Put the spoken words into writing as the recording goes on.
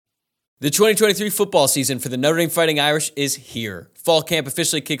The 2023 football season for the Notre Dame Fighting Irish is here. Fall camp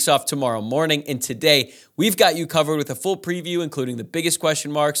officially kicks off tomorrow morning, and today we've got you covered with a full preview, including the biggest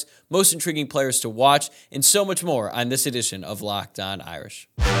question marks, most intriguing players to watch, and so much more on this edition of Locked On Irish.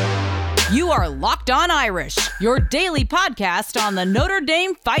 You are Locked On Irish, your daily podcast on the Notre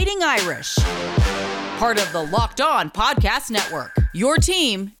Dame Fighting Irish. Part of the Locked On Podcast Network, your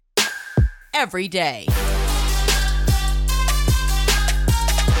team every day.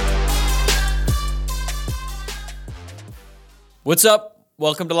 What's up?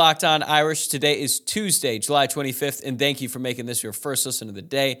 Welcome to Locked On Irish. Today is Tuesday, July 25th, and thank you for making this your first listen of the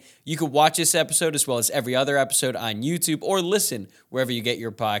day. You can watch this episode as well as every other episode on YouTube or listen wherever you get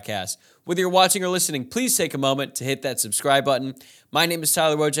your podcasts. Whether you're watching or listening, please take a moment to hit that subscribe button. My name is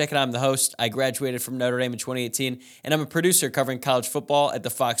Tyler Wojcik, and I'm the host. I graduated from Notre Dame in 2018, and I'm a producer covering college football at the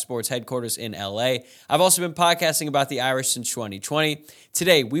Fox Sports headquarters in LA. I've also been podcasting about the Irish since 2020.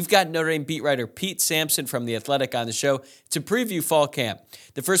 Today, we've got Notre Dame beat writer Pete Sampson from The Athletic on the show to preview fall camp.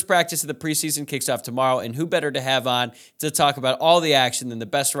 The first practice of the preseason kicks off tomorrow, and who better to have on to talk about all the action than the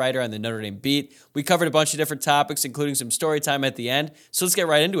best writer on the Notre Dame beat. We covered a bunch of different topics, including some story time at the end, so let's get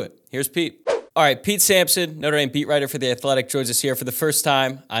right into it. Here's Pete. All right, Pete Sampson, Notre Dame beat writer for The Athletic, joins us here for the first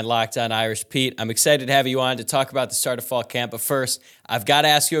time on Locked On Irish. Pete, I'm excited to have you on to talk about the start of fall camp, but first, I've got to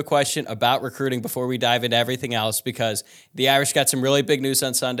ask you a question about recruiting before we dive into everything else, because the Irish got some really big news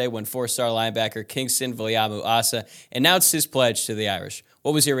on Sunday when four-star linebacker Kingston Viliamu-Asa announced his pledge to the Irish.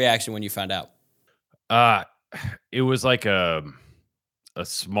 What was your reaction when you found out? It was like a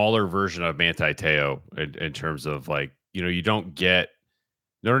smaller version of Manti Te'o in terms of, like, you don't get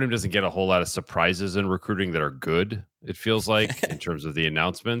Notre Dame doesn't get a whole lot of surprises in recruiting that are good, it feels like, in terms of the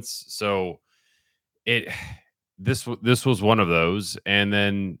announcements. So this was one of those. And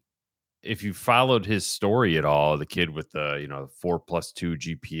then if you followed his story at all, the kid with the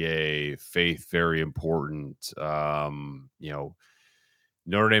 4+2 GPA, faith very important.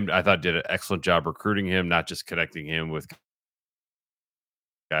 Notre Dame, I thought, did an excellent job recruiting him, not just connecting him with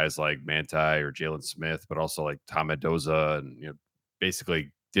guys like Manti or Jalen Smith, but also like Tom Mendoza, and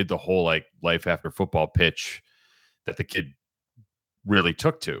basically did the whole like life after football pitch that the kid really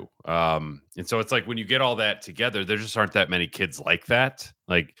took to. And so it's like when you get all that together, there just aren't that many kids like that.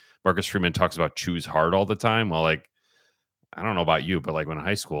 Like Marcus Freeman talks about choose hard all the time. Well, like, I don't know about you, but like when in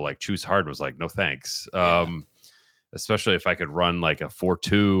high school, like choose hard was like, no thanks. Especially if I could run like a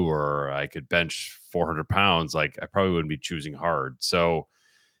 4.2 or I could bench 400 pounds, like I probably wouldn't be choosing hard. So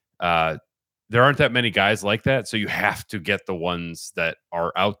there aren't that many guys like that. So you have to get the ones that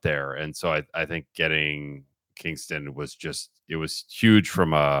are out there. And so I think getting Kingston was it was huge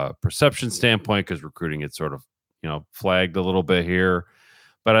from a perception standpoint, because recruiting had sort of, flagged a little bit here.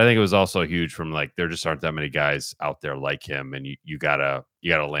 But I think it was also huge from like, there just aren't that many guys out there like him. And you gotta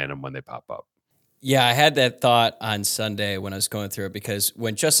land them when they pop up. Yeah, I had that thought on Sunday when I was going through it, because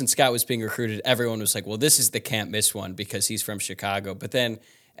when Justin Scott was being recruited, everyone was like, well, this is the can't miss one because he's from Chicago. But then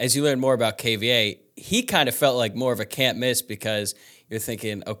as you learn more about KVA, he kind of felt like more of a can't miss, because you're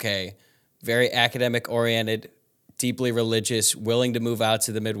thinking, okay, very academic oriented, deeply religious, willing to move out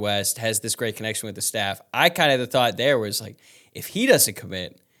to the Midwest, has this great connection with the staff. I kind of the thought there was like, if he doesn't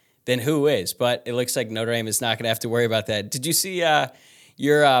commit, then who is? But it looks like Notre Dame is not going to have to worry about that. Did you see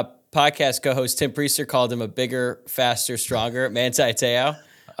your podcast co-host Tim Priester called him a bigger, faster, stronger Manti Te'o?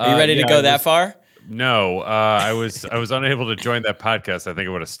 Are you ready to go that far? No, I was unable to join that podcast. I think I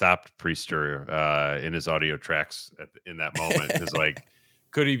would have stopped Priester in his audio tracks in that moment. It's like,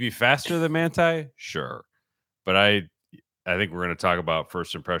 could he be faster than Manti? Sure, but I think we're going to talk about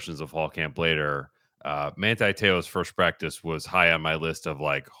first impressions of fall camp later. Manti Te'o's first practice was high on my list of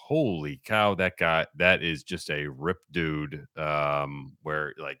like, holy cow, that is just a ripped dude.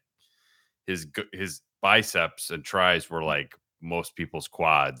 Where like his biceps and tries were like most people's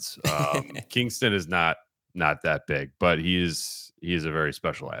quads. Kingston is not that big, but he is a very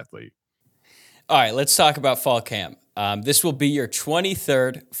special athlete. All right, let's talk about fall camp. This will be your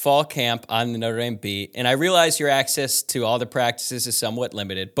 23rd fall camp on the Notre Dame beat, and I realize your access to all the practices is somewhat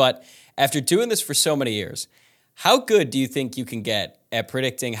limited, but after doing this for so many years, how good do you think you can get at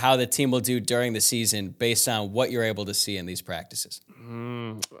predicting how the team will do during the season based on what you're able to see in these practices?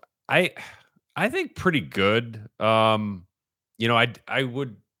 I think pretty good. I'd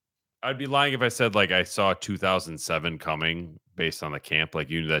be lying if I said like I saw 2007 coming based on the camp. Like,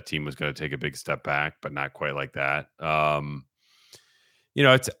 you knew that team was going to take a big step back, but not quite like that.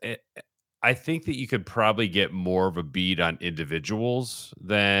 I think that you could probably get more of a beat on individuals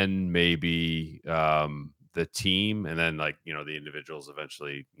than maybe the team, and then like the individuals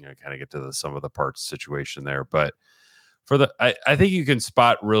eventually kind of get to the sum of the parts situation there. But I think you can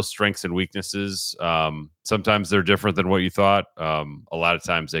spot real strengths and weaknesses. Sometimes they're different than what you thought. A lot of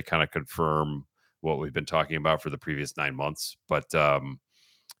times they kind of confirm what we've been talking about for the previous 9 months. But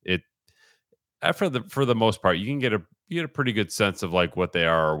it for the most part, you get a pretty good sense of like what they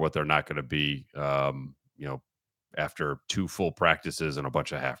are or what they're not going to be. After 2 full practices and a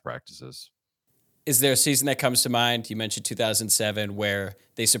bunch of half practices. Is there a season that comes to mind? You mentioned 2007 where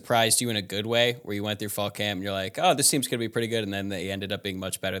they surprised you in a good way, where you went through fall camp and you're like, oh, this team's going to be pretty good. And then they ended up being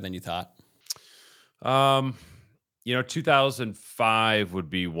much better than you thought. 2005 would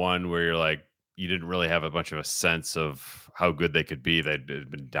be one where you're like, you didn't really have a bunch of a sense of how good they could be. They'd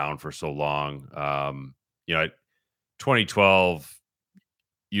been down for so long. 2012,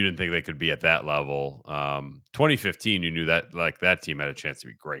 you didn't think they could be at that level. 2015, you knew that like that team had a chance to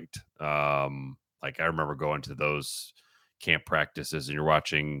be great. Like I remember going to those camp practices and you're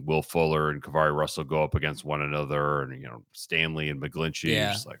watching Will Fuller and Kavari Russell go up against one another and, Stanley and McGlinchey.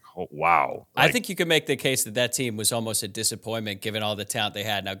 Yeah. Just like, oh, wow. I think you could make the case that team was almost a disappointment given all the talent they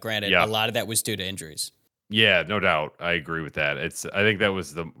had. Now, granted, a lot of that was due to injuries. Yeah, no doubt. I agree with that. I think that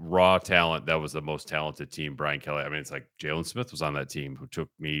was the raw talent. That was the most talented team. Brian Kelly. I mean, it's like Jalen Smith was on that team who took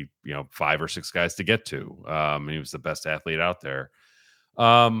me, 5 or 6 guys to get to. And he was the best athlete out there.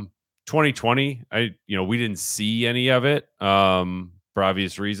 2020, we didn't see any of it for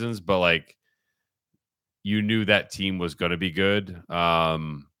obvious reasons, but like you knew that team was going to be good. So I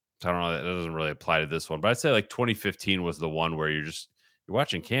don't know. That doesn't really apply to this one, but I'd say like 2015 was the one where you're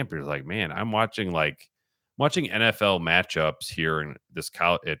watching camp. You're like, man, I'm watching NFL matchups here in this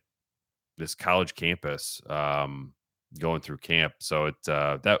college campus going through camp. So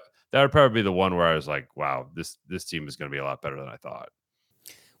that would probably be the one where I was like, wow, this team is going to be a lot better than I thought.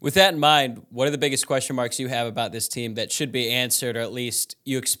 With that in mind, what are the biggest question marks you have about this team that should be answered, or at least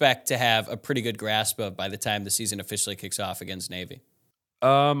you expect to have a pretty good grasp of by the time the season officially kicks off against Navy?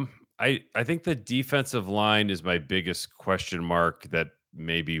 I think the defensive line is my biggest question mark that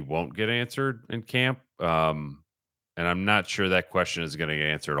maybe won't get answered in camp. And I'm not sure that question is going to get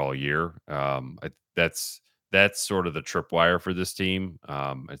answered all year. That's sort of the tripwire for this team.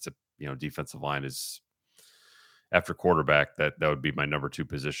 It's defensive line is after quarterback, that would be my number 2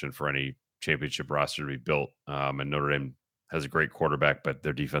 position for any championship roster to be built. And Notre Dame has a great quarterback, but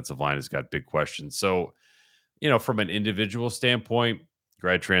their defensive line has got big questions. So, from an individual standpoint,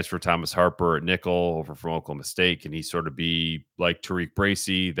 grad transfer Thomas Harper at nickel over from Oklahoma State, can he sort of be like Tariq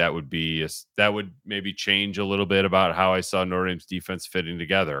Bracy? That would maybe change a little bit about how I saw Notre Dame's defense fitting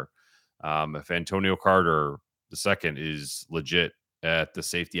together. If Antonio Carter II is legit at the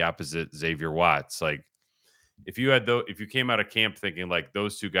safety opposite Xavier Watts, like if you came out of camp thinking like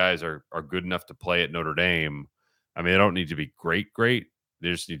those 2 guys are good enough to play at Notre Dame, I mean, they don't need to be great.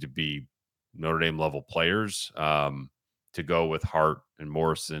 They just need to be Notre Dame level players to go with Hart and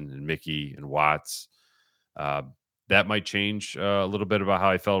Morrison and Mickey and Watts. That might change a little bit about how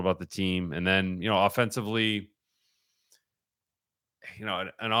I felt about the team. And then, offensively,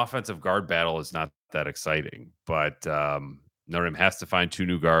 an offensive guard battle is not that exciting, but Notre Dame has to find 2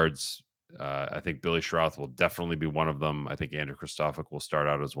 new guards. I think Billy Schroth will definitely be one of them. I think Andrew Kristofic will start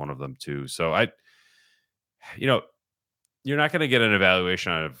out as one of them too. So you're not going to get an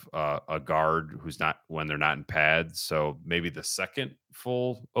evaluation out of a guard who's not when they're not in pads. So maybe the second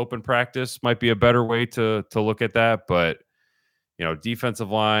full open practice might be a better way to look at that. But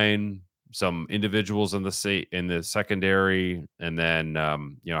defensive line, some individuals in the secondary, and then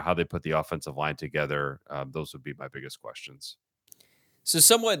how they put the offensive line together. Those would be my biggest questions. So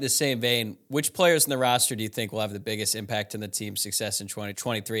somewhat in the same vein, which players in the roster do you think will have the biggest impact on the team's success in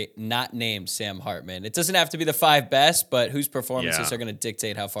 2023, not named Sam Hartman? It doesn't have to be the 5 best, but whose performances are going to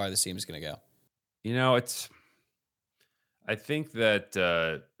dictate how far the team is going to go? I think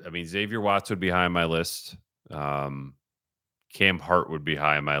that, Xavier Watts would be high on my list. Cam Hart would be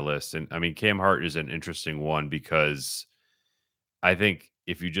high on my list. And Cam Hart is an interesting one because I think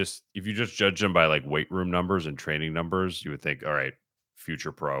if you just judge them by like weight room numbers and training numbers, you would think, all right,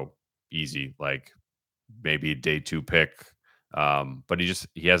 future pro, easy, like maybe a day 2 pick. But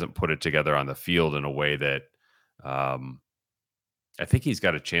he hasn't put it together on the field in a way that I think he's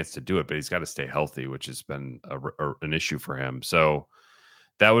got a chance to do it, but he's got to stay healthy, which has been an issue for him. So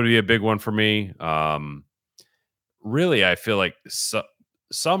that would be a big one for me. Really, I feel like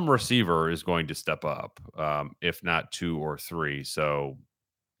some receiver is going to step up, if not 2 or 3. So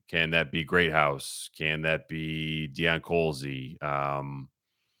can that be Greathouse? Can that be Deion Colsey? Can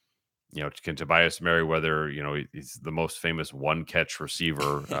Tobias Merriweather, he's the most famous one-catch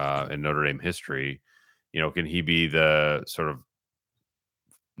receiver in Notre Dame history. Can he be the sort of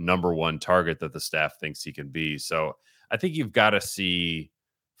number 1 target that the staff thinks he can be? So I think you've got to see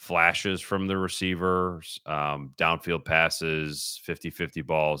flashes from the receivers, downfield passes, 50-50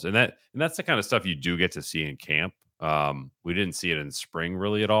 balls. And that's the kind of stuff you do get to see in camp. We didn't see it in spring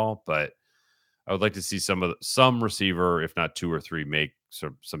really at all, but I would like to see some receiver, if not two or three, make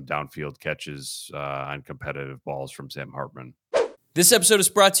some downfield catches on competitive balls from Sam Hartman. This episode is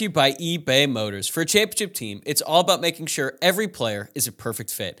brought to you by eBay Motors. For a championship team, it's all about making sure every player is a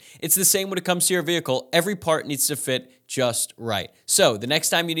perfect fit. It's the same when it comes to your vehicle. Every part needs to fit just right. So the next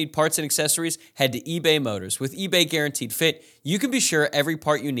time you need parts and accessories, head to eBay Motors. With eBay Guaranteed Fit, you can be sure every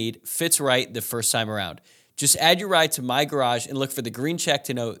part you need fits right the first time around. Just add your ride to My Garage and look for the green check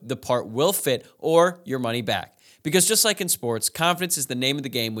to know the part will fit or your money back. Because just like in sports, confidence is the name of the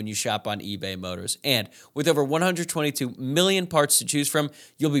game when you shop on eBay Motors. And with over 122 million parts to choose from,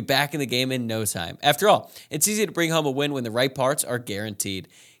 you'll be back in the game in no time. After all, it's easy to bring home a win when the right parts are guaranteed.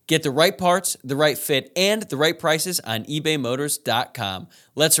 Get the right parts, the right fit, and the right prices on ebaymotors.com.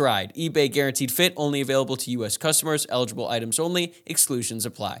 Let's ride. eBay Guaranteed Fit, only available to U.S. customers. Eligible items only. Exclusions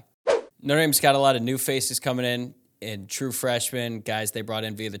apply. Notre Dame's got a lot of new faces coming in. And true freshmen, guys they brought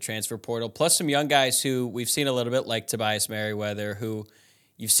in via the transfer portal, plus some young guys who we've seen a little bit, like Tobias Merriweather, who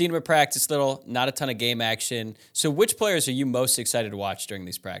you've seen him at practice little, not a ton of game action. So which players are you most excited to watch during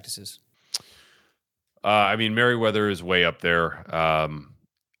these practices? Merriweather is way up there.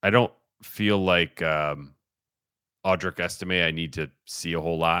 I don't feel like Audric Estime I need to see a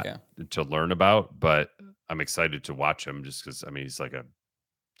whole lot to learn about, but I'm excited to watch him just because, he's like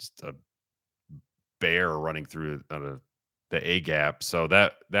just a bear running through the A gap. So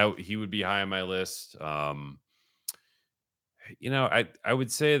that he would be high on my list. I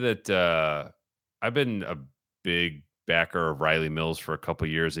would say that I've been a big backer of Riley Mills for a couple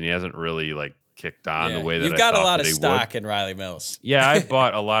of years, and he hasn't really kicked on the way that you've got a lot of stock in Riley Mills. Yeah, I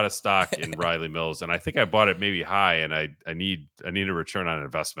bought a lot of stock in Riley Mills, and I think I bought it maybe high, and I need a return on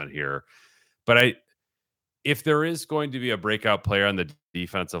investment here. But if there is going to be a breakout player on the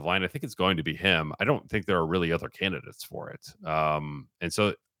defensive line, I think it's going to be him. I don't think there are really other candidates for it. And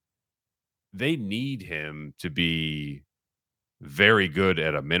so they need him to be very good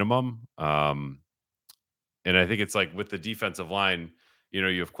at a minimum. And I think it's like with the defensive line,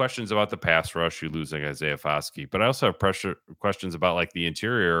 you have questions about the pass rush, you're losing Isaiah Foskey, but I also have questions about the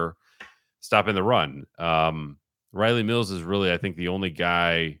interior stopping the run. Riley Mills is really, I think, the only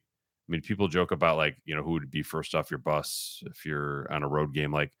guy. People joke about who would be first off your bus if you're on a road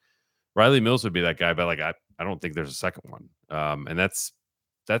game. Riley Mills would be that guy, but I don't think there's a second one. And that's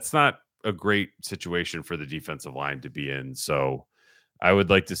not a great situation for the defensive line to be in. So I would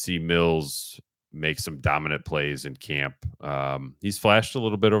like to see Mills make some dominant plays in camp. He's flashed a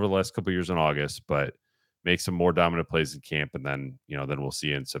little bit over the last couple of years in August, but make some more dominant plays in camp. And then we'll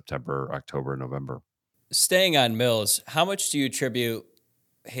see in September, October, November. Staying on Mills, how much do you attribute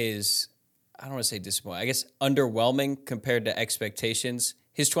his, I don't want to say disappointing, I guess underwhelming compared to expectations,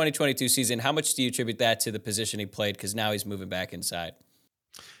 his 2022 season, how much do you attribute that to the position he played? Because now he's moving back inside.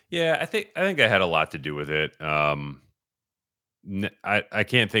 Yeah, I think I had a lot to do with it. I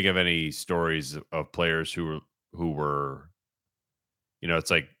can't think of any stories of players who were,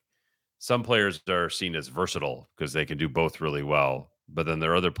 it's like some players are seen as versatile because they can do both really well. But then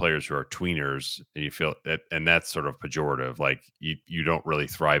there are other players who are tweeners, and you feel that, and that's sort of pejorative. You don't really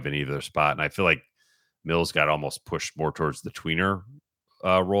thrive in either spot. And I feel like Mills got almost pushed more towards the tweener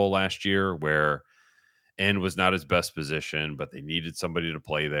role last year, where end was not his best position, but they needed somebody to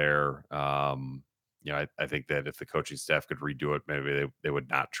play there. I think that if the coaching staff could redo it, maybe they would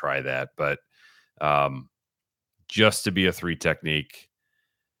not try that. But just to be a three technique.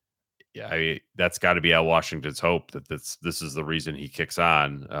 Yeah, that's got to be Al Washington's hope that this is the reason he kicks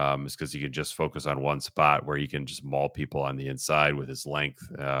on, is because he can just focus on one spot where he can just maul people on the inside with his length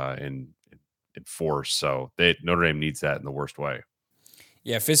and force. So Notre Dame needs that in the worst way.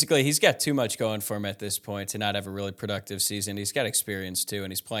 Yeah, physically, he's got too much going for him at this point to not have a really productive season. He's got experience too,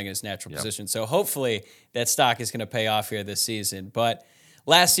 and he's playing in his natural position. So hopefully that stock is going to pay off here this season. But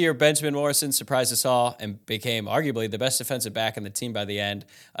last year, Benjamin Morrison surprised us all and became arguably the best defensive back on the team by the end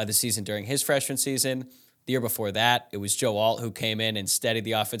of the season during his freshman season. The year before that, it was Joe Alt who came in and steadied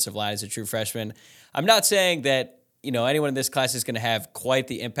the offensive line as a true freshman. I'm not saying that anyone in this class is going to have quite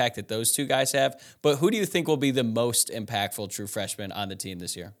the impact that those two guys have, but who do you think will be the most impactful true freshman on the team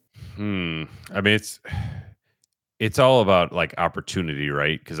this year? It's all about opportunity,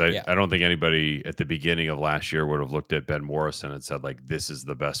 right? Because I don't think anybody at the beginning of last year would have looked at Ben Morrison and said this is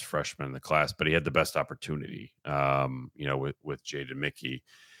the best freshman in the class, but he had the best opportunity, with Jaden Mickey.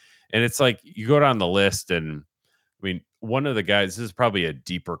 And it's you go down the list, and one of the guys, this is probably a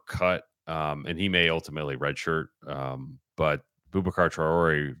deeper cut and he may ultimately redshirt. But Boubacar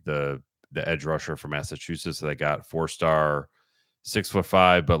Traore, the edge rusher from Massachusetts, they got 4-star,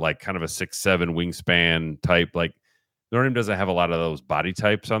 6'5", but like kind of a 6'7" wingspan type. Like Notre Dame doesn't have a lot of those body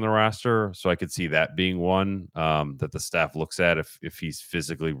types on the roster, so I could see that being one that the staff looks at if he's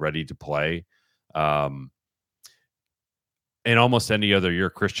physically ready to play. And almost any other year,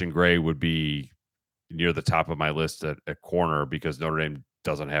 Christian Gray would be near the top of my list at corner because Notre Dame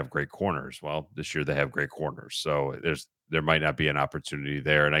doesn't have great corners. Well, this year they have great corners, so there might not be an opportunity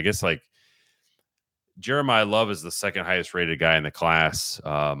there. And I guess like Jeremiah Love is the second highest rated guy in the class.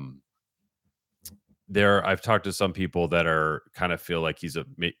 I've talked to some people that are kind of feel like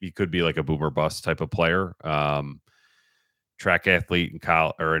he could be like a boomer bust type of player. Track athlete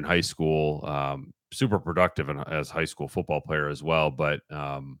in high school, super productive as high school football player as well. But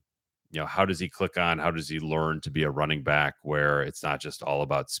how does he click on? How does he learn to be a running back where it's not just all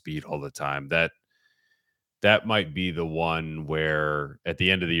about speed all the time? That might be the one where at the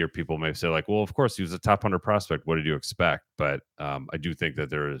end of the year, people may say like, well, of course he was a top 100 prospect. What did you expect? But I do think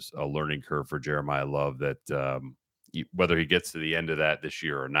that there is a learning curve for Jeremiah Love that whether he gets to the end of that this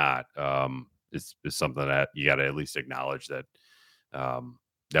year or not, is something that you got to at least acknowledge that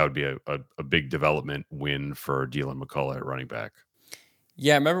that would be a big development win for Dylan McCullough at running back.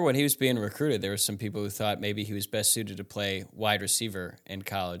 Yeah, I remember when he was being recruited, there were some people who thought maybe he was best suited to play wide receiver in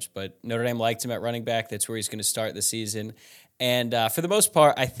college, but Notre Dame liked him at running back. That's where he's going to start the season. And for the most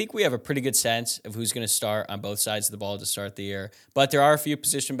part, I think we have a pretty good sense of who's going to start on both sides of the ball to start the year. But there are a few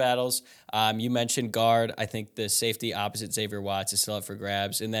position battles. You mentioned guard. I think the safety opposite Xavier Watts is still up for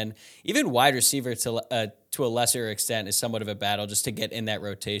grabs. And then even wide receiver to a lesser extent is somewhat of a battle just to get in that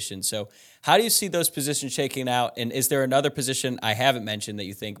rotation. So how do you see those positions shaking out? And is there another position I haven't mentioned that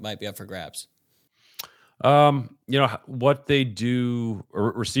you think might be up for grabs? What they do,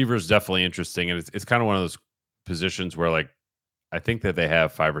 receiver is definitely interesting. And it's kind of one of those positions where like, I think that they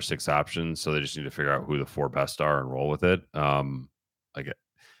have 5 or 6 options, so they just need to figure out who the 4 best are and roll with it.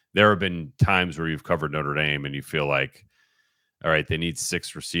 There have been times where you've covered Notre Dame and you feel like, all right, they need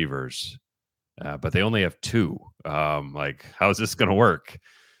 6 receivers, but they only have 2. Like, how is this going to work?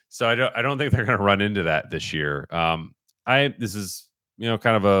 So I don't think they're going to run into that this year. This is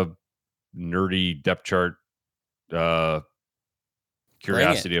kind of a nerdy depth chart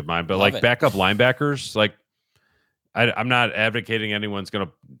curiosity of mine, but Love like it. backup linebackers, like. I'm not advocating anyone's going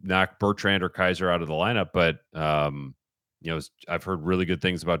to knock Bertrand or Kaiser out of the lineup, but I've heard really good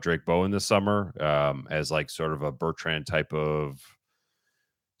things about Drake Bowen this summer as like sort of a Bertrand type of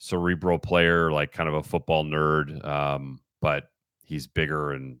cerebral player, like kind of a football nerd, but he's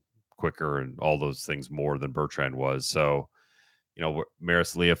bigger and quicker and all those things more than Bertrand was. So,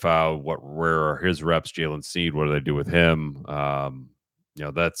 Maris Leafau, where are his reps? Jalen Seed, what do they do with him?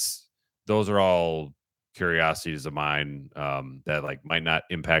 Those are all curiosities of mine that like might not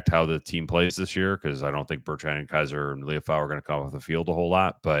impact how the team plays this year, because I don't think Bertrand and Kaiser and Leafau are going to come off the field a whole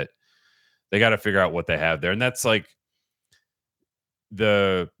lot, but they got to figure out what they have there. And that's like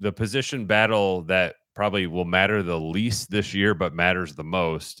the position battle that probably will matter the least this year, but matters the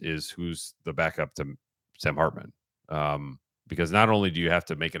most is who's the backup to Sam Hartman. Because not only do you have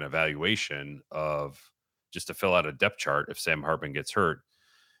to make an evaluation of just to fill out a depth chart if Sam Hartman gets hurt,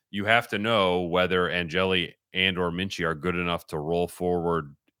 you have to know whether Angeli and or Minchie are good enough to roll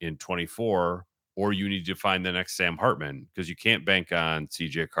forward in 24, or you need to find the next Sam Hartman, because you can't bank on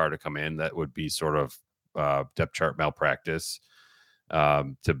CJ Carr to come in. That would be sort of depth chart malpractice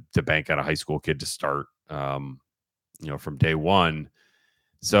to bank on a high school kid to start, from day one.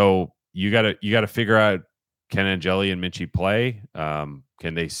 So you gotta figure out, can Angeli and Minchie play?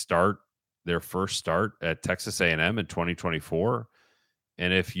 Can they start their first start at Texas A&M in 2024?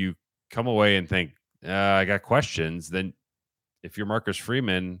 And if you come away and think, I got questions, then if you're Marcus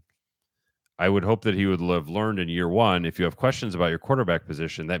Freeman, I would hope that he would have learned in year one. If you have questions about your quarterback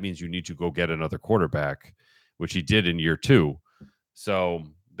position, that means you need to go get another quarterback, which he did in year 2. So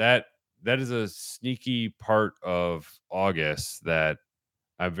that is a sneaky part of August that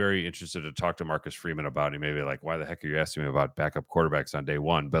I'm very interested to talk to Marcus Freeman about. He may be like, why the heck are you asking me about backup quarterbacks on day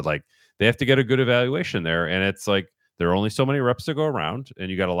one? But like, they have to get a good evaluation there. And it's like, there are only so many reps to go around and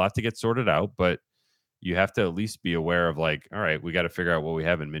you got a lot to get sorted out, but you have to at least be aware of like, all right, we got to figure out what we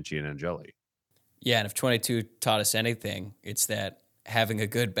have in Minchie and Angeli. Yeah, and if 22 taught us anything, it's that having a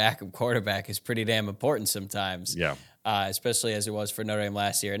good backup quarterback is pretty damn important sometimes. Yeah. Especially as it was for Notre Dame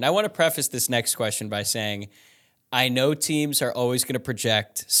last year. And I want to preface this next question by saying, I know teams are always going to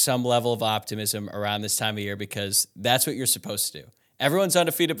project some level of optimism around this time of year because that's what you're supposed to do. Everyone's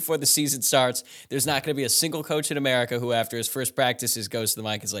undefeated before the season starts. There's not going to be a single coach in America who, after his first practices, goes to the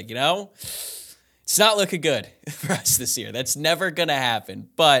mic and is like, it's not looking good for us this year. That's never going to happen.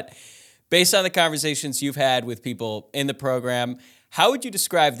 But based on the conversations you've had with people in the program, how would you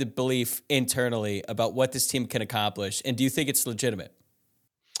describe the belief internally about what this team can accomplish? And do you think it's legitimate?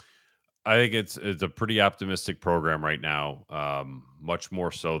 I think it's a pretty optimistic program right now, much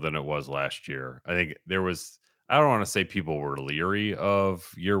more so than it was last year. I think I don't want to say people were leery of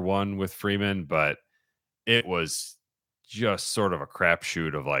year one with Freeman, but it was just sort of a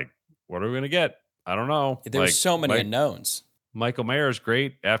crapshoot of like, what are we going to get? I don't know. There were so many unknowns. Michael Mayer is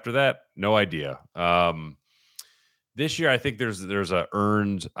great. After that, no idea. This year, I think there's a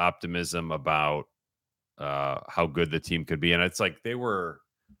earned optimism about how good the team could be, and it's like I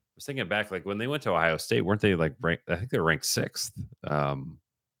was thinking back, like when they went to Ohio State, weren't they like ranked? I think they were ranked 6th.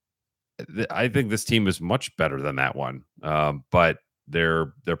 I think this team is much better than that one, but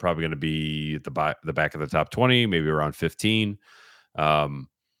they're probably going to be at the back of the top 20, maybe around 15,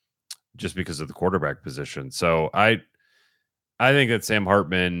 just because of the quarterback position. So I think that Sam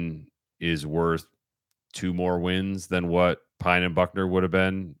Hartman is worth 2 more wins than what Pine and Buckner would have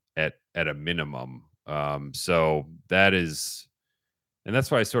been at a minimum. So that is. And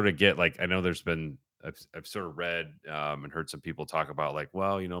that's why I sort of get like, I know I've sort of read and heard some people talk about like,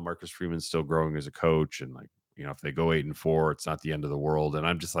 well, Marcus Freeman's still growing as a coach. And like, if they go 8-4, it's not the end of the world. And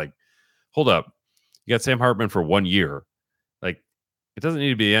I'm just like, hold up. You got Sam Hartman for 1 year. Like, it doesn't need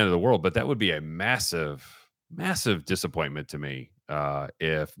to be the end of the world, but that would be a massive, massive disappointment to me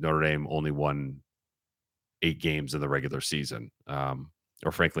if Notre Dame only won 8 games in the regular season.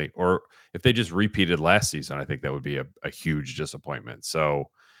 Or frankly, or if they just repeated last season, I think that would be a huge disappointment.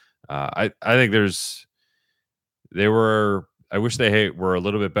 So I think I wish they were a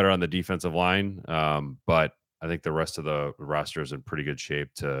little bit better on the defensive line. But I think the rest of the roster is in pretty good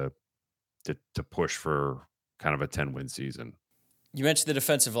shape to push for kind of a 10-win season. You mentioned the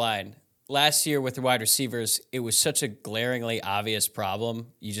defensive line. Last year with the wide receivers, it was such a glaringly obvious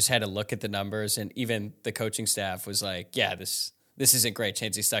problem. You just had to look at the numbers, and even the coaching staff was like, yeah, this isn't great.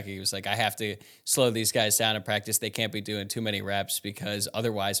 Chancey Stuckey was like, I have to slow these guys down in practice. They can't be doing too many reps because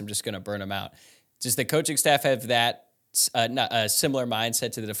otherwise I'm just going to burn them out. Does the coaching staff have that a similar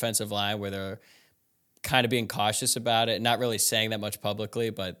mindset to the defensive line where they're kind of being cautious about it, not really saying that much publicly,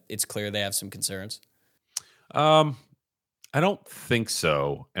 but it's clear they have some concerns? I don't think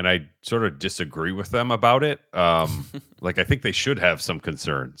so. And I sort of disagree with them about it. Like, I think they should have some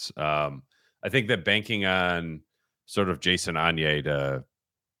concerns. I think that banking on sort of Jason Anye to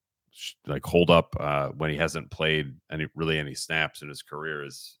like hold up when he hasn't played any snaps in his career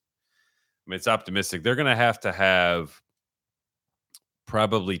it's optimistic. They're going to have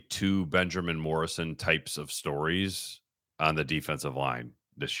probably 2 Benjamin Morrison types of stories on the defensive line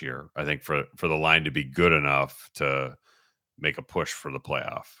this year. I think for the line to be good enough to make a push for the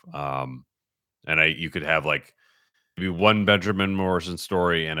playoff. And you could have like maybe 1 Benjamin Morrison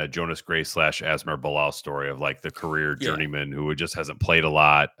story and a Jonas Gray / Asmer Bilal story of like the career journeyman who just hasn't played a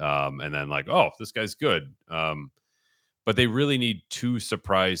lot. And then like, oh, this guy's good. But they really need 2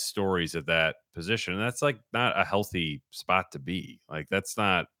 surprise stories at that position. And that's like not a healthy spot to be. Like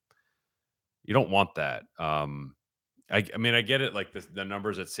you don't want that. I mean, I get it. Like the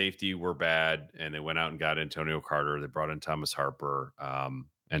numbers at safety were bad and they went out and got Antonio Carter. They brought in Thomas Harper.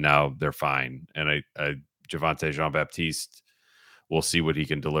 And now they're fine. And Javonte Jean-Baptiste, we'll see what he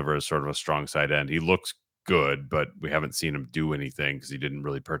can deliver as sort of a strong side end. He looks good, but we haven't seen him do anything because he didn't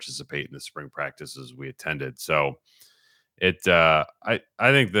really participate in the spring practices we attended. So I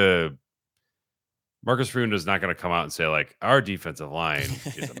think the Marcus Freeman is not going to come out and say like our defensive line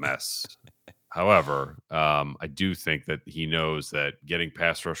is a mess. However, I do think that he knows that getting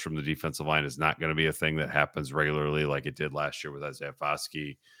pass rush from the defensive line is not going to be a thing that happens regularly like it did last year with Isaiah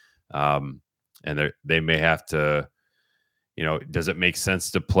Foskey. And they may have to, does it make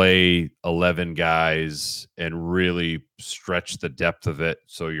sense to play 11 guys and really stretch the depth of it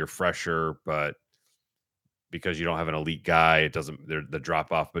so you're fresher, but because you don't have an elite guy, the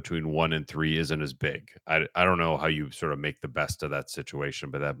drop off between 1 and 3 isn't as big. I don't know how you sort of make the best of that situation,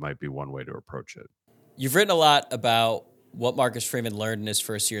 but that might be one way to approach it. You've written a lot about what Marcus Freeman learned in his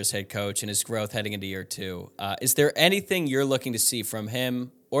first year as head coach and his growth heading into year 2. Is there anything you're looking to see from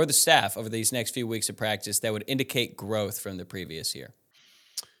him or the staff over these next few weeks of practice that would indicate growth from the previous year?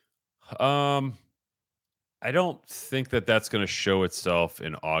 I don't think that that's going to show itself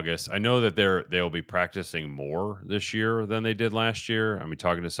in August. I know that they'll be practicing more this year than they did last year. I mean,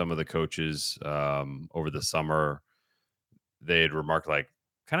 talking to some of the coaches over the summer, they had remarked like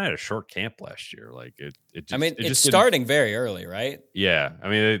kind of had a short camp last year. Like it I just mean, it it's just didn't. starting very early, right? Yeah, I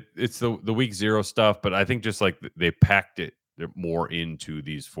mean it's the week 0 stuff, but I think just like they packed it more into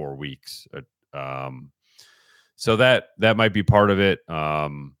these 4 weeks. Um, so that might be part of it.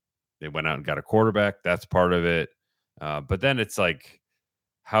 They went out and got a quarterback. That's part of it. But then it's like,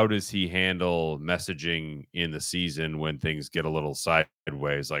 how does he handle messaging in the season when things get a little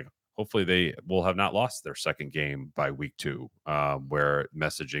sideways? Like, hopefully they will have not lost their second game by week 2, where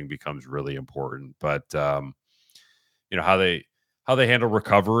messaging becomes really important. But how they handle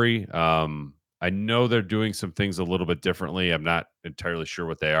recovery. I know they're doing some things a little bit differently. I'm not entirely sure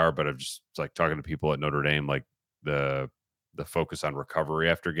what they are, but I'm just like talking to people at Notre Dame, like the focus on recovery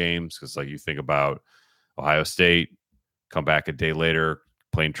after games, because like you think about Ohio State, come back a day later,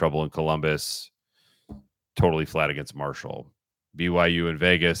 playing trouble in Columbus, totally flat against Marshall. BYU in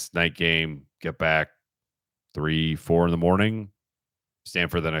Vegas, night game, get back 3-4 in the morning.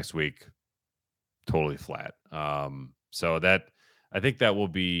 Stanford the next week, totally flat. So that I think that will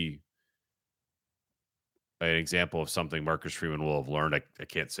be an example of something Marcus Freeman will have learned. I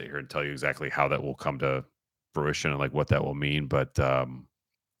can't sit here and tell you exactly how that will come to fruition and like what that will mean, but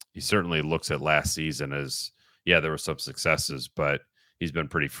he certainly looks at last season as, yeah, there were some successes, but he's been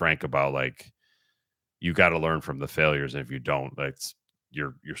pretty frank about like, you got to learn from the failures, and if you don't, that's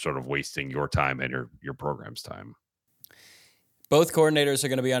you're sort of wasting your time and your program's time. Both coordinators are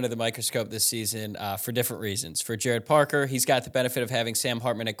going to be under the microscope this season for different reasons. For Jared Parker, he's got the benefit of having Sam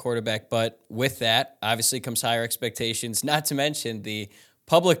Hartman at quarterback, but with that, obviously comes higher expectations, not to mention the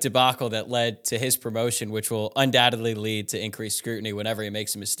public debacle that led to his promotion, which will undoubtedly lead to increased scrutiny whenever he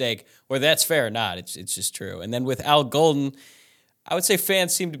makes a mistake, whether that's fair or not. It's just true. And then with Al Golden, I would say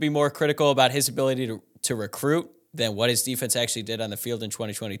fans seem to be more critical about his ability to recruit than what his defense actually did on the field in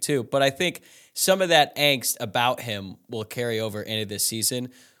 2022. But I think some of that angst about him will carry over into this season.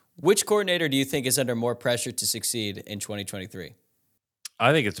 Which coordinator do you think is under more pressure to succeed in 2023?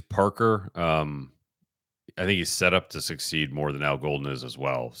 I think it's Parker. I think he's set up to succeed more than Al Golden is as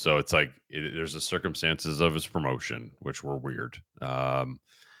well. So it's like there's the circumstances of his promotion, which were weird. And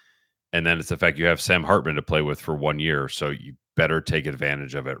then it's the fact you have Sam Hartman to play with for 1 year. So you better take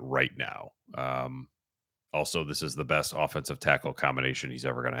advantage of it right now. Also, this is the best offensive tackle combination he's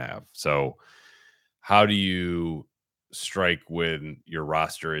ever going to have. So how do you strike when your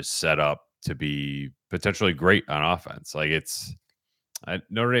roster is set up to be potentially great on offense? Like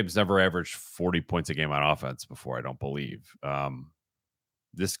Notre Dame's never averaged 40 points a game on offense before, I don't believe.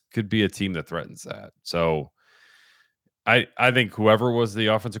 This could be a team that threatens that. So I think whoever was the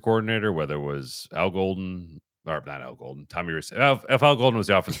offensive coordinator, whether it was Al Golden or not Al Golden, Tommy Reese. If Al Golden was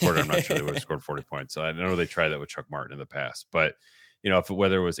the offensive coordinator, I'm not sure they would have scored 40 points. So I know they tried that with Chuck Martin in the past, but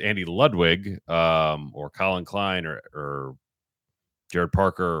whether it was Andy Ludwig or Colin Klein or Jared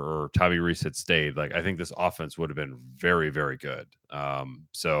Parker or Tommy Reese had stayed, like I think this offense would have been very, very good.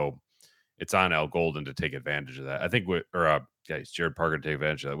 So it's on Al Golden to take advantage of that. I think it's Jared Parker to take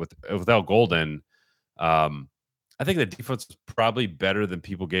advantage of that. With Al Golden, I think the defense is probably better than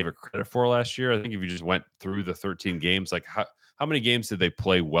people gave it credit for last year. I think if you just went through the 13 games, like how many games did they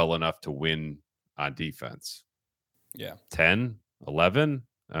play well enough to win on defense? Yeah. 10, 11.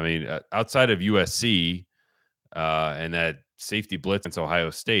 I mean, outside of USC and that safety blitz against Ohio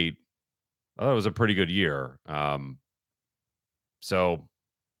State, I thought it was a pretty good year. So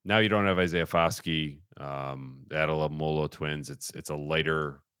now you don't have Isaiah Foskey, the Adelaide twins. It's a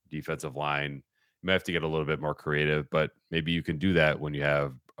lighter defensive line. You may have to get a little bit more creative, but maybe you can do that when you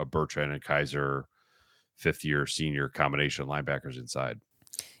have a Bertrand and Kaiser fifth-year senior combination linebackers inside.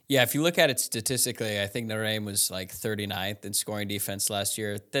 Yeah, if you look at it statistically, I think Notre Dame was like 39th in scoring defense last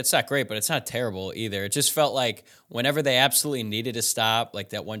year. That's not great, but it's not terrible either. It just felt like whenever they absolutely needed to stop, like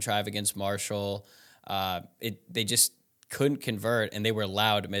that one drive against Marshall, they just couldn't convert, and they were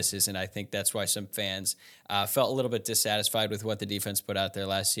loud misses, and I think that's why some fans felt a little bit dissatisfied with what the defense put out there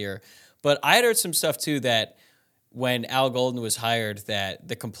last year. But I had heard some stuff, too, that when Al Golden was hired, that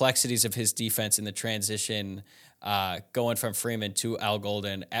the complexities of his defense in the transition going from Freeman to Al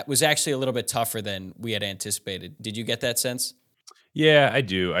Golden was actually a little bit tougher than we had anticipated. Did you get that sense? Yeah, I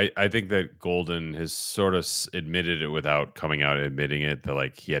do. I think that Golden has sort of admitted it without coming out and admitting it, that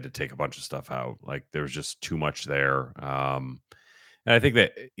like he had to take a bunch of stuff out. Like there was just too much there. And I think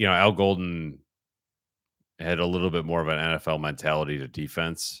that, Al Golden had a little bit more of an NFL mentality to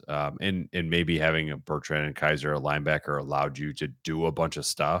defense. And maybe having a Bertrand and Kaiser, a linebacker, allowed you to do a bunch of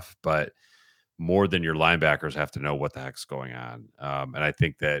stuff, but more than your linebackers have to know what the heck's going on. And I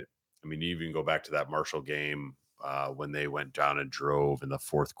think that, you even go back to that Marshall game when they went down and drove in the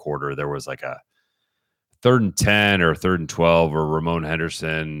fourth quarter, there was like a 3rd and 10 or 3rd and 12, or Ramon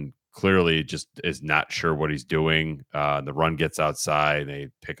Henderson clearly just is not sure what he's doing. The run gets outside, and they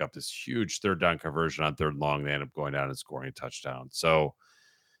pick up this huge 3rd down conversion on 3rd and long. They end up going down and scoring a touchdown. So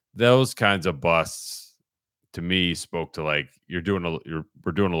those kinds of busts to me spoke to like, we're doing a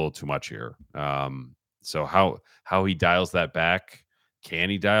little too much here. So how he dials that back? Can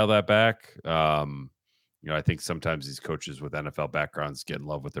he dial that back? I think sometimes these coaches with NFL backgrounds get in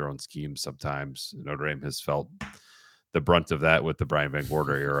love with their own schemes. Sometimes Notre Dame has felt the brunt of that with the Brian Van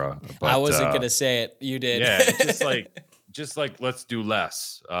Gorder era. But I wasn't going to say it. You did. Yeah, it's just like let's do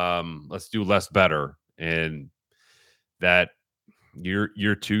less. Let's do less better. And that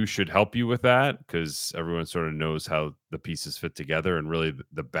year 2 should help you with that, because everyone sort of knows how the pieces fit together. And really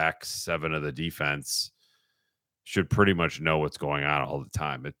the back 7 of the defense should pretty much know what's going on all the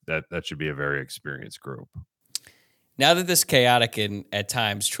time. That should be a very experienced group. Now that this chaotic and at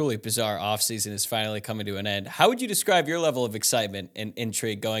times truly bizarre offseason is finally coming to an end, how would you describe your level of excitement and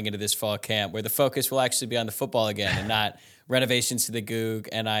intrigue going into this fall camp, where the focus will actually be on the football again and not renovations to the Goog,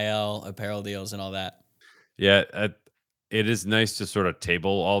 NIL, apparel deals, and all that? Yeah, it is nice to sort of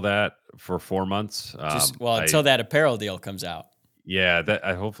table all that for 4 months. Until that apparel deal comes out. Yeah,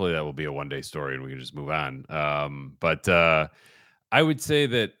 hopefully that will be a one-day story and we can just move on. But I would say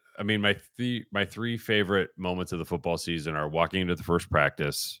that, I mean, my 3 favorite moments of the football season are walking into the first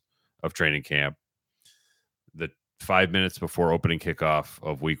practice of training camp, the 5 minutes before opening kickoff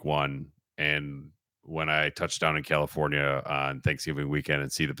of week 1, and when I touch down in California on Thanksgiving weekend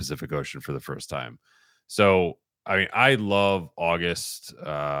and see the Pacific Ocean for the first time. So, I mean, I love August.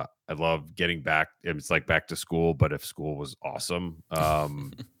 I love getting back. It's like back to school, but if school was awesome,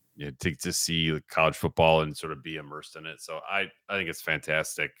 to see college football and sort of be immersed in it. So I think it's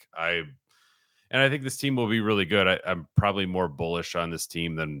fantastic. I think this team will be really good. I'm probably more bullish on this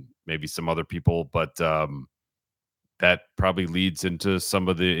team than maybe some other people, but that probably leads into some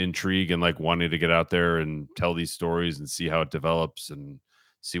of the intrigue and like wanting to get out there and tell these stories and see how it develops and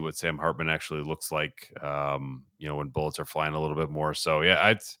see what Sam Hartman actually looks like, when bullets are flying a little bit more. So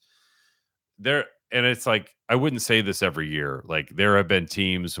yeah, it's like, I wouldn't say this every year. Like, there have been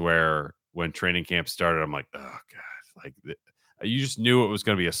teams where when training camp started, I'm like, oh God, like you just knew it was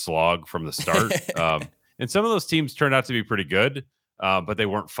going to be a slog from the start. And some of those teams turned out to be pretty good, but they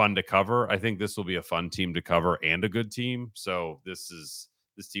weren't fun to cover. I think this will be a fun team to cover and a good team. So this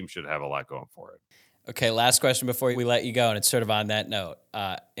team should have a lot going for it. Okay, last question before we let you go, and it's sort of on that note.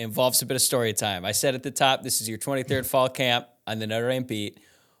 Involves a bit of story time. I said at the top, this is your 23rd fall camp on the Notre Dame beat.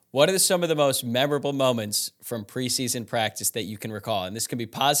 What are some of the most memorable moments from preseason practice that you can recall? And this can be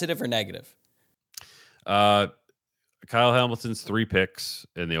positive or negative. Kyle Hamilton's 3 picks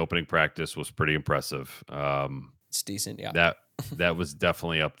in the opening practice was pretty impressive. It's decent, yeah. That was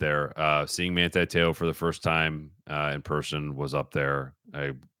definitely up there. Seeing Manti Te'o for the first time in person was up there.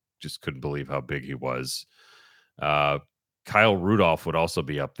 I just couldn't believe how big he was. Kyle Rudolph would also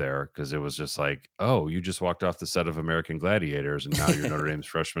be up there, because it was just like, oh, you just walked off the set of American Gladiators and now you're Notre Dame's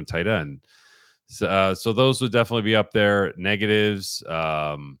freshman tight end. So those would definitely be up there. Negatives.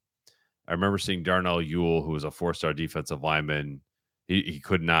 I remember seeing Darnell Ewell, who was a 4-star defensive lineman. He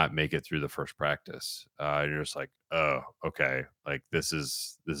could not make it through the first practice. And you're just like, oh, okay. Like this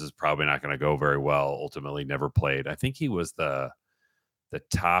is probably not going to go very well. Ultimately never played. I think he was the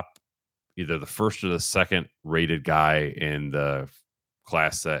top, either the first or the second rated guy in the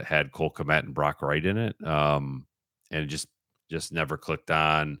class that had Cole Kmet and Brock Wright in it. And it just never clicked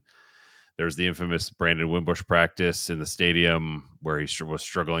on. There's the infamous Brandon Wimbush practice in the stadium where he was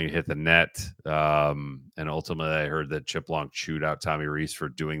struggling to hit the net. And ultimately I heard that Chip Long chewed out Tommy Rees for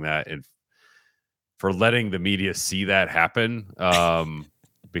doing that and for letting the media see that happen.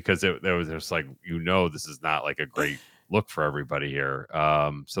 Because it was just like, this is not like a great look for everybody here.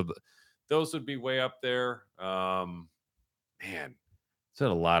 Those would be way up there. Man, it's had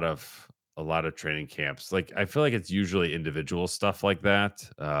a lot of training camps. Like, I feel like it's usually individual stuff like that,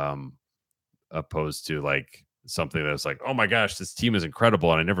 opposed to like something that's like, oh my gosh, this team is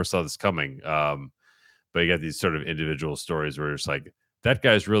incredible and I never saw this coming. But you got these sort of individual stories where it's like, that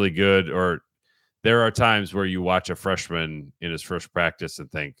guy's really good. Or there are times where you watch a freshman in his first practice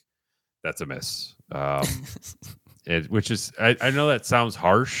and think, that's a miss. Which is, I know that sounds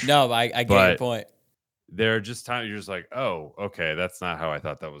harsh. No, I get your point. There are just times you're just like, oh, okay, that's not how I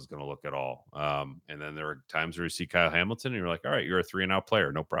thought that was going to look at all. And then there are times where you see Kyle Hamilton and you're like, all right, you're a 3-and-out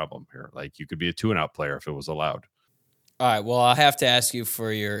player, no problem here. Like, you could be a 2-and-out player if it was allowed. All right, well, I'll have to ask you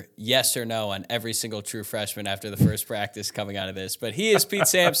for your yes or no on every single true freshman after the first practice coming out of this. But he is Pete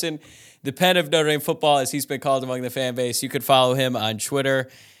Sampson, the pen of Notre Dame football, as he's been called among the fan base. You could follow him on Twitter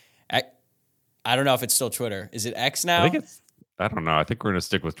I don't know if it's still Twitter. Is it X I now? think I don't know. I think we're going to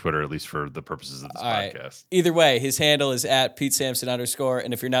stick with Twitter, at least for the purposes of this podcast. Either way, his handle is at Pete Sampson _.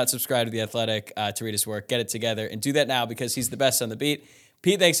 And if you're not subscribed to The Athletic to read his work, get it together and do that now because he's the best on the beat.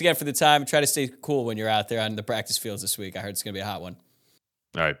 Pete, thanks again for the time. Try to stay cool when you're out there on the practice fields this week. I heard it's going to be a hot one.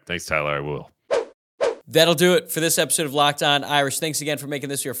 All right. Thanks, Tyler. I will. That'll do it for this episode of Locked On Irish. Thanks again for making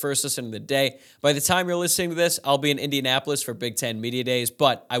this your first listen of the day. By the time you're listening to this, I'll be in Indianapolis for Big Ten Media Days,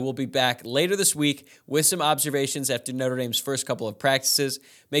 but I will be back later this week with some observations after Notre Dame's first couple of practices.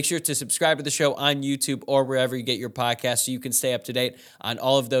 Make sure to subscribe to the show on YouTube or wherever you get your podcasts so you can stay up to date on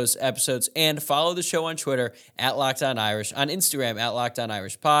all of those episodes, and follow the show on Twitter at Locked On Irish, on Instagram at Locked On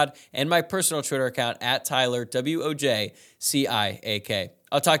Irish Pod, and my personal Twitter account at Tyler WOJCIAK.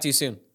 I'll talk to you soon.